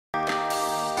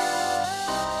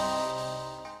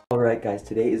Alright guys,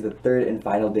 today is the third and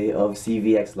final day of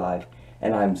CVX Live,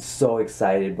 and I'm so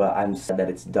excited, but I'm sad that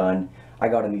it's done. I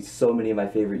got to meet so many of my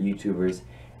favorite YouTubers,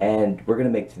 and we're gonna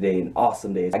make today an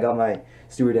awesome day. I got my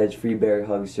Stuart Edge Free Bear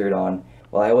Hug shirt on.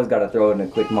 Well, I always gotta throw in a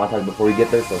quick montage before we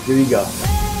get there, so here you go.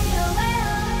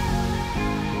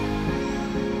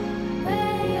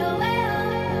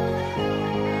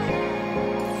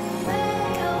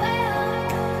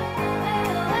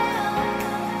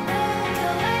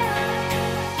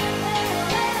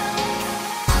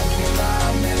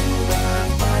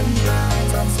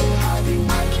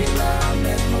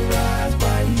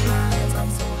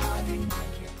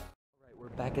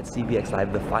 Back at CVX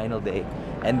Live, the final day,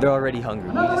 and they're already hungry.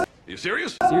 Are you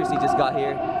serious? Seriously, just got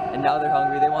here, and now they're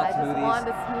hungry. They want smoothies,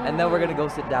 and then we're gonna go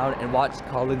sit down and watch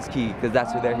Collins Key, because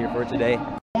that's who they're here for today.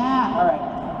 Yeah, all right.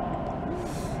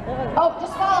 Oh,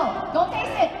 just follow. Don't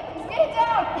taste it. Just get it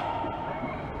down.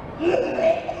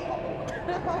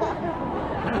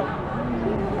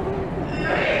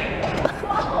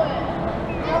 Swallow it.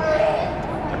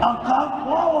 I'll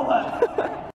swallow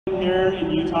it. Here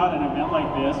in Utah at an event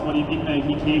like this, what do you think that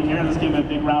he came here? Let's give him a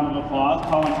big round of applause.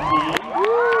 Collins Key.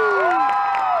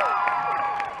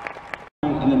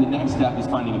 And then the next step is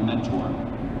finding a mentor.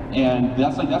 And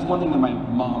that's one thing that my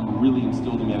mom really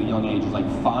instilled in me at a young age, is like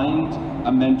find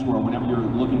a mentor whenever you're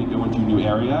looking to go into a new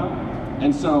area.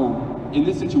 And so in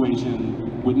this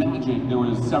situation with Magic, there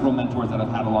was several mentors that I've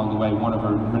had along the way. One of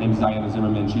her name is Diana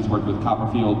Zimmerman. She's worked with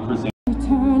Copperfield, Chris. Every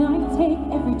turn I take,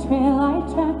 every trail I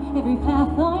track, every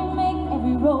path I make,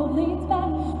 every road leads back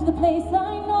to the place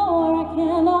I know where I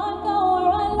cannot go,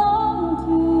 where I long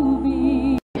to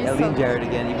be. Ellie and Jared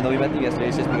again, even though we met them yesterday,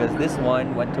 it's just because this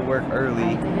one went to work early.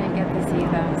 I didn't get to see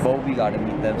them. But we got to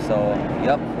meet them, so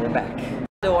yep, we're back.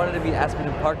 I wanted to meet Aspen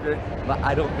and Parker, but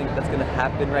I don't think that's gonna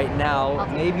happen right now.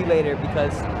 Maybe later,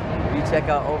 because we check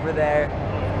out over there,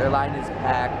 their line is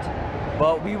packed.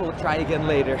 But we will try again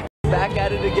later. Back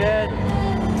at it again.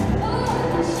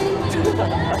 Hold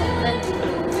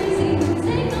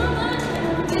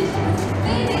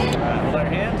our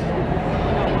hands.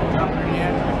 Drop your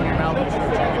hands. Open your mouth.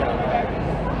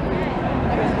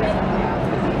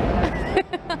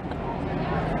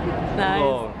 Nice.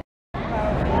 Oh.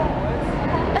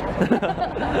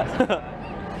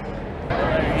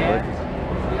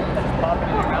 Just pop it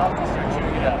in your mouth and start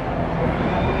chewing it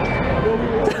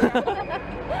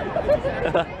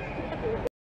up.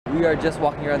 We are just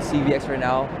walking around CVX right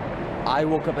now. I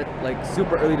woke up at like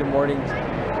super early in the morning.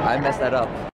 I messed that up.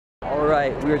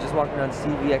 Alright, we are just walking around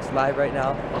CVX Live right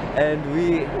now, and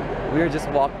we're just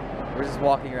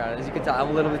walking around. As you can tell, I'm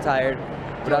a little bit tired,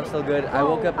 but I'm still good. I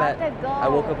woke up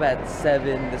at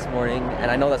 7 this morning,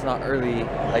 and I know that's not early,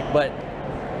 but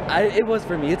it was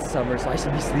for me. It's summer, so I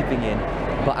should be sleeping in.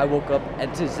 But I woke up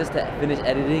and just to finish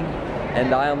editing, and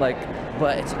now I'm like,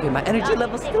 but it's okay. My energy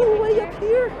level's still way up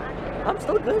here. I'm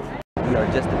still good. We are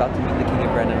just about to meet the King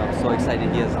of Brandon. I'm so excited.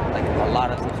 He has like a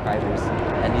lot of subscribers,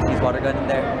 and he sees water gun in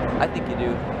there. I think you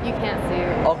do. You can't see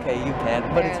it. Okay, you can,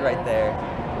 but it's right there.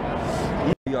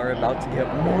 We are about to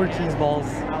get more cheese balls.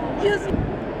 Yes.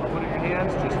 Put it in your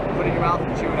hands. Just put it in your mouth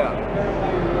and chew it up.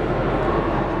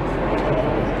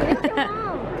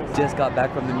 Just got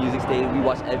back from the music stage. We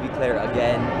watched Evie Claire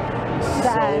again.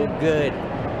 So good.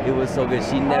 It was so good.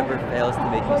 She never fails to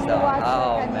make me stop.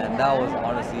 Oh man, that was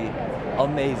honestly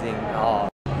amazing. Oh.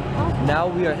 Now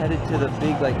we are headed to the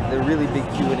really big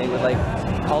Q&A with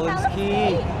Collins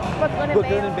Key,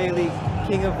 Brooklyn and Bailey,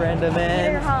 King of Random,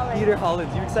 and Peter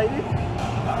Hollins. You excited?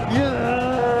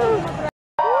 Yeah!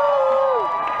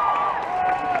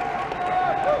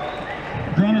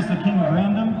 Grant is the king of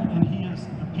random, and he is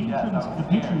the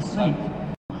patron saint.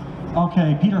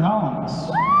 Okay, Peter Hollins.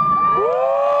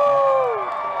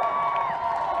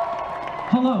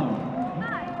 Hello.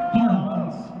 Peter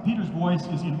Hollins. Peter's voice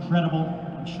is incredible.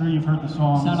 I'm sure you've heard the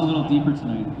song. Sound a little deeper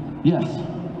tonight. Yes.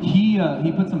 He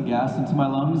put some gas into my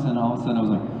lungs, and all of a sudden I was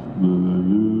like,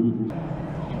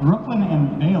 Brooklyn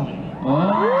and Bailey.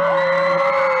 oh.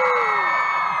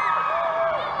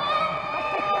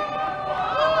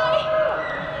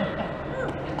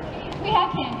 We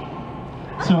have him.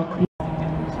 So,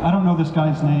 I don't know this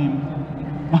guy's name.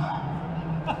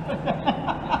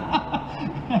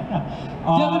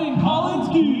 Devin Collins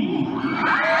Key.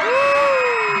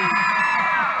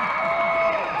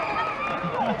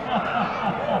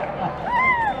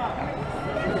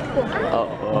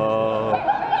 Uh-oh.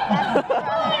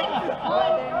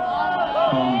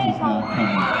 Collins is not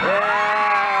coming.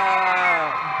 Yeah!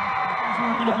 He's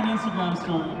working up an Instagram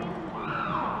story.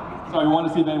 Sorry, we wanted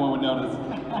to see if anyone would notice. So,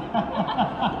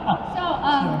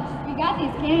 we got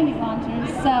these candy launchers,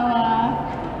 so,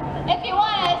 if you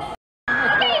want us,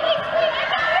 okay,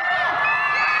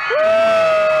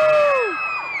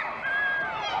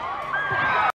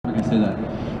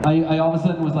 all of a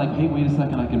sudden was like, hey, wait a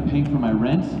second, I can pay for my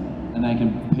rent, and I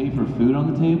can pay for food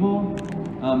on the table.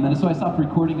 And so I stopped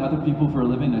recording other people for a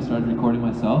living, and I started recording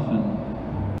myself. And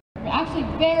actually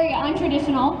very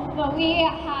untraditional, but we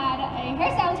had a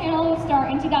hairstyle channel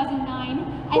start in 2009,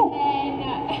 and then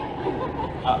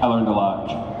I learned a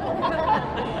lot.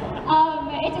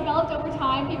 It developed over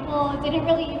time. People didn't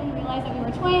really even realize that we were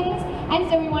twins, and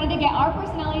so we wanted to get our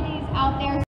personalities out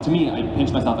there. To me, I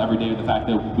pinch myself every day with the fact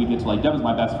that we get to, like, Dev is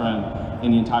my best friend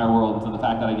in the entire world, and so the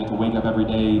fact that I get to wake up every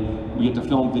day, we get to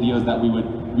film videos that we would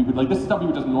like, this is stuff we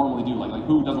would just normally do, like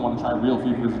who doesn't want to try real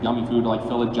food versus yummy food, or like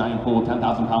fill a giant pool with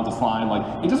 10,000 pounds of slime, like,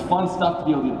 it's just fun stuff to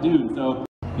be able to do, so.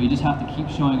 But you just have to keep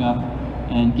showing up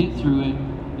and get through it,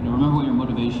 you know, remember what your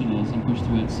motivation is and push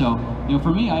through it. So, you know,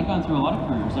 for me, I'd gone through a lot of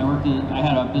careers. I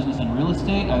had a business in real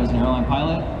estate, I was an airline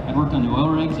pilot, I'd worked on the oil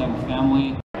rigs, I have a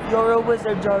family. You're a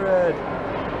wizard, Jared.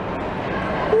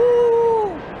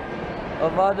 Woo!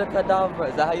 Avada Kedavra,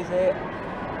 is that how you say it?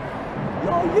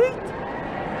 Yo, yeet!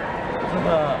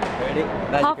 Ready?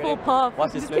 Magic, Hufflepuff.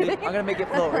 Watch this, ready? I'm gonna make it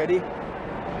float, ready?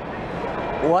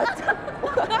 What?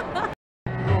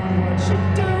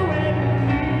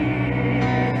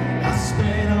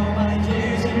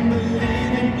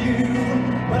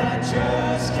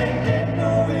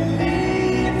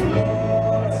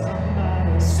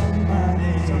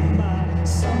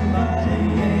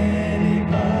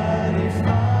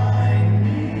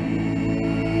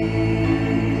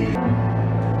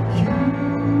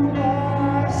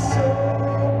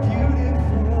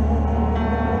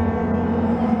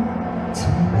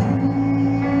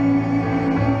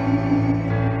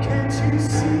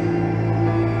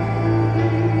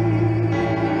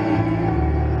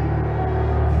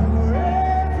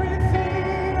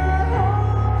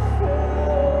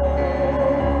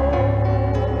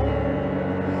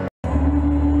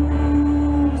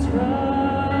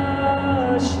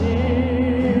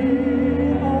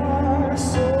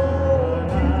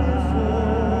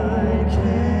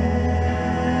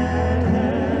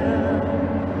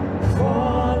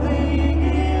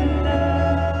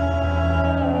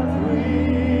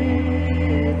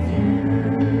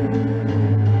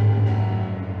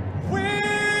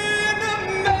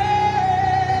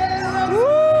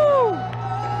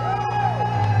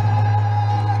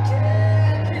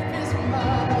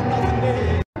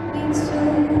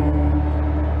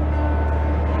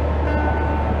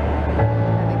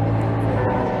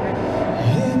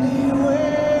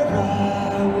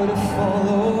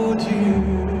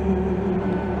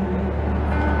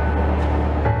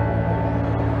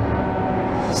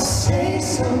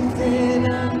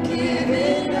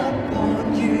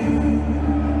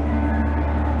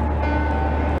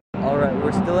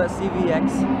 We're still at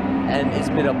CVX, and it's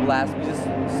been a blast. We just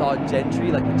saw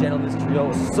Gentry, like the Gentleman's Trio. It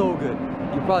was so good.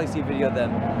 You'll probably see a video of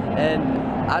them. And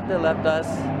Ate left us,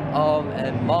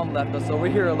 and Mom left us, so we're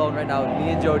here alone right now, me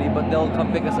and Jody, but they'll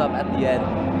come pick us up at the end.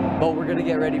 But we're gonna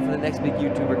get ready for the next big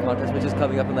YouTuber contest, which is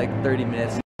coming up in like 30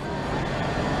 minutes.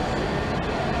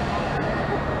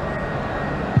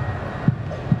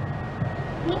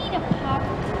 We need a pop.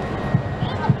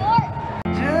 Get on the board.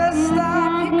 Just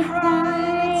stop your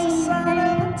crying, it's a sign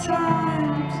of the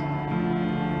times.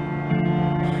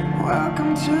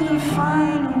 Welcome to the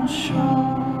final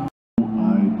show.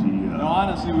 No,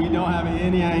 honestly, we don't have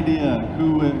any idea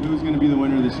who's going to be the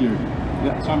winner this year.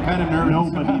 Yeah, so I'm kind of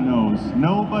nervous. Nobody knows.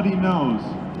 Nobody knows.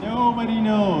 Nobody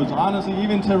knows. Honestly,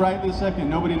 even to right this second,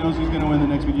 nobody knows who's going to win the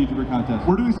next big YouTuber contest.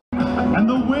 We're doing, and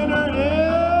the winner is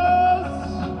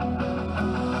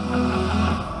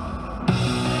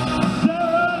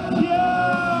Sarah Teo.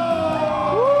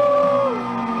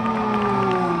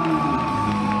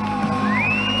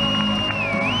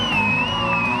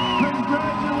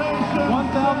 Congratulations.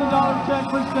 $1,000 check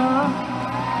for Sarah.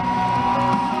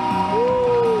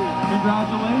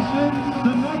 Congratulations.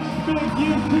 The next big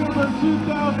YouTuber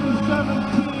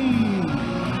 2017.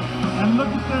 And look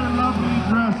at their lovely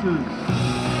dresses.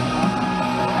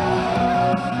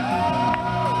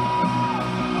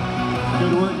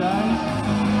 Good work, guys.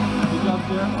 Good job,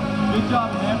 Sarah. Good job,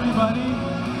 everybody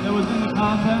that was in the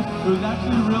contest. It was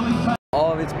actually really tight.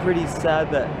 It's pretty sad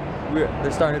that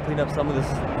they're starting to clean up some of the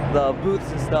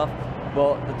booths and stuff.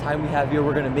 Well, the time we have here,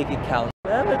 we're gonna make it count.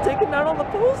 Man, they're taking down all the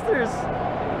posters.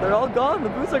 They're all gone. The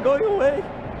booths are going away.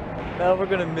 Man, we're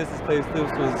gonna miss this place.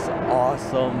 This was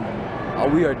awesome.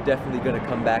 We are definitely gonna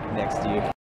come back next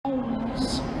year. I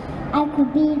wish I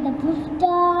could be the blue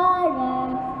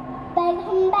daughter, but I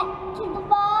come back to the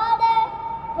water.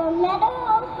 No matter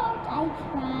how hard I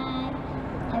try,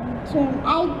 every turn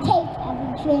I take,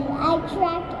 every trail I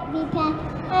track, every path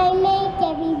I make,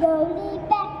 every road lead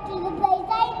back to the place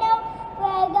I know,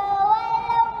 where I go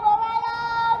alone, where I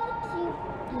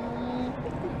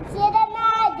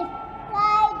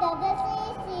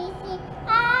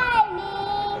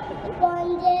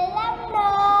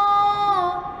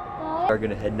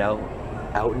gonna head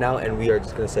out now, and we are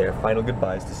just gonna say our final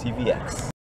goodbyes to CVX.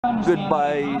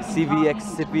 Goodbye CVX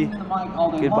Sippy.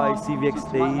 Goodbye CVX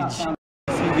stage.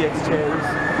 CVX chairs.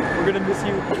 We're gonna miss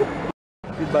you.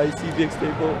 Goodbye CVX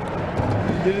table.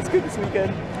 You did as good this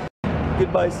weekend.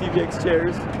 Goodbye CVX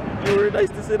chairs. You were nice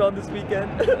to sit on this weekend.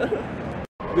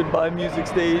 Goodbye music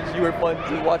stage. You were fun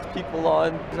to watch people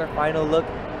on. This is our final look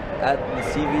at the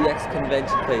CVX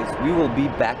convention place. We will be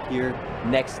back here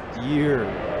next year.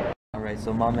 Alright,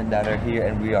 so mom and dad are here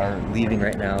and we are leaving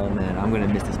right now. Man, I'm gonna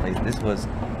miss this place. This was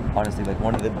honestly like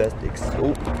one of the best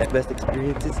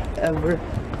experiences ever.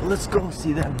 Let's go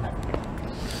see them.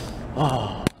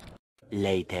 Oh,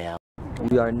 later.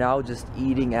 We are now just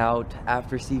eating out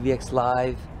after CVX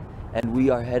Live, and we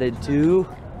are headed to.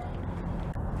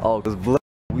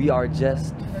 We are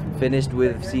just finished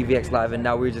with CVX Live, and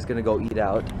now we're just gonna go eat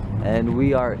out. And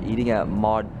we are eating at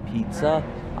Mod Pizza.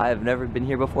 I have never been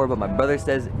here before, but my brother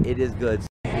says it is good.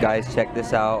 Guys, check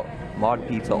this out. Mod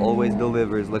Pizza always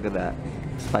delivers. Look at that.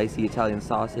 Spicy Italian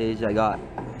sausage. I got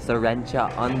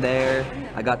sriracha on there.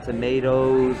 I got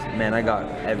tomatoes. Man, I got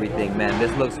everything, man.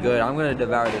 This looks good. I'm gonna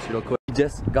devour this real quick. We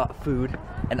just got food,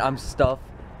 and I'm stuffed.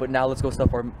 But now let's go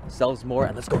stuff ourselves more,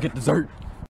 and let's go get dessert.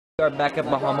 We are back at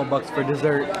Bahama Bucks for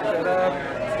dessert.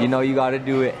 You know you gotta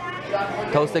do it.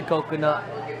 Toasted coconut.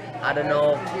 I don't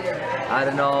know.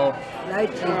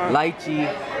 Lychee.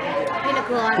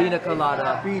 Pina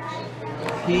colada. Peach.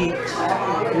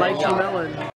 Lychee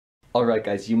melon. Alright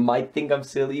guys, you might think I'm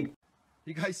silly.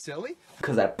 You guys silly?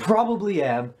 Because I probably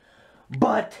am.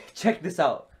 But check this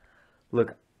out.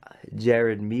 Look,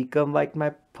 Jared Meekum liked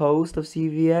my post of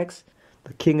CVX.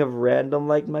 The King of Random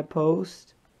liked my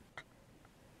post.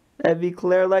 Evie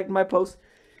Claire liked my post.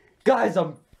 Guys,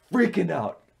 I'm freaking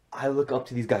out. I look up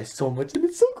to these guys so much, and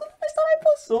it's so good. First time I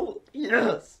post, so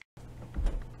yes.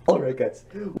 Alright guys,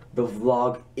 the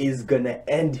vlog is gonna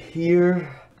end here.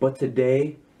 But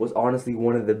today was honestly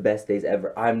one of the best days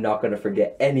ever. I'm not gonna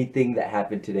forget anything that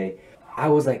happened today. I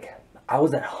was at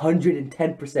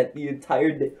 110% the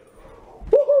entire day.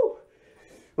 Woohoo!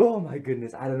 Oh my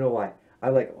goodness, I don't know why. I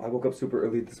woke up super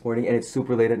early this morning, and it's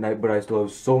super late at night, but I still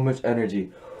have so much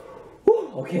energy.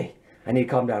 Woo, okay, I need to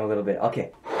calm down a little bit.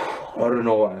 Okay, I don't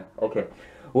know why. Okay,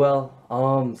 well,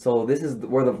 so this is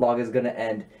where the vlog is gonna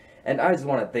end, and I just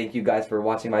want to thank you guys for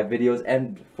watching my videos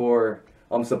and for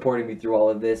supporting me through all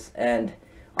of this. And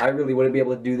I really wouldn't be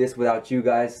able to do this without you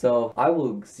guys. So I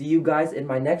will see you guys in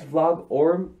my next vlog,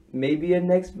 or maybe a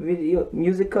next video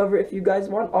music cover if you guys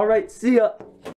want. All right, see ya.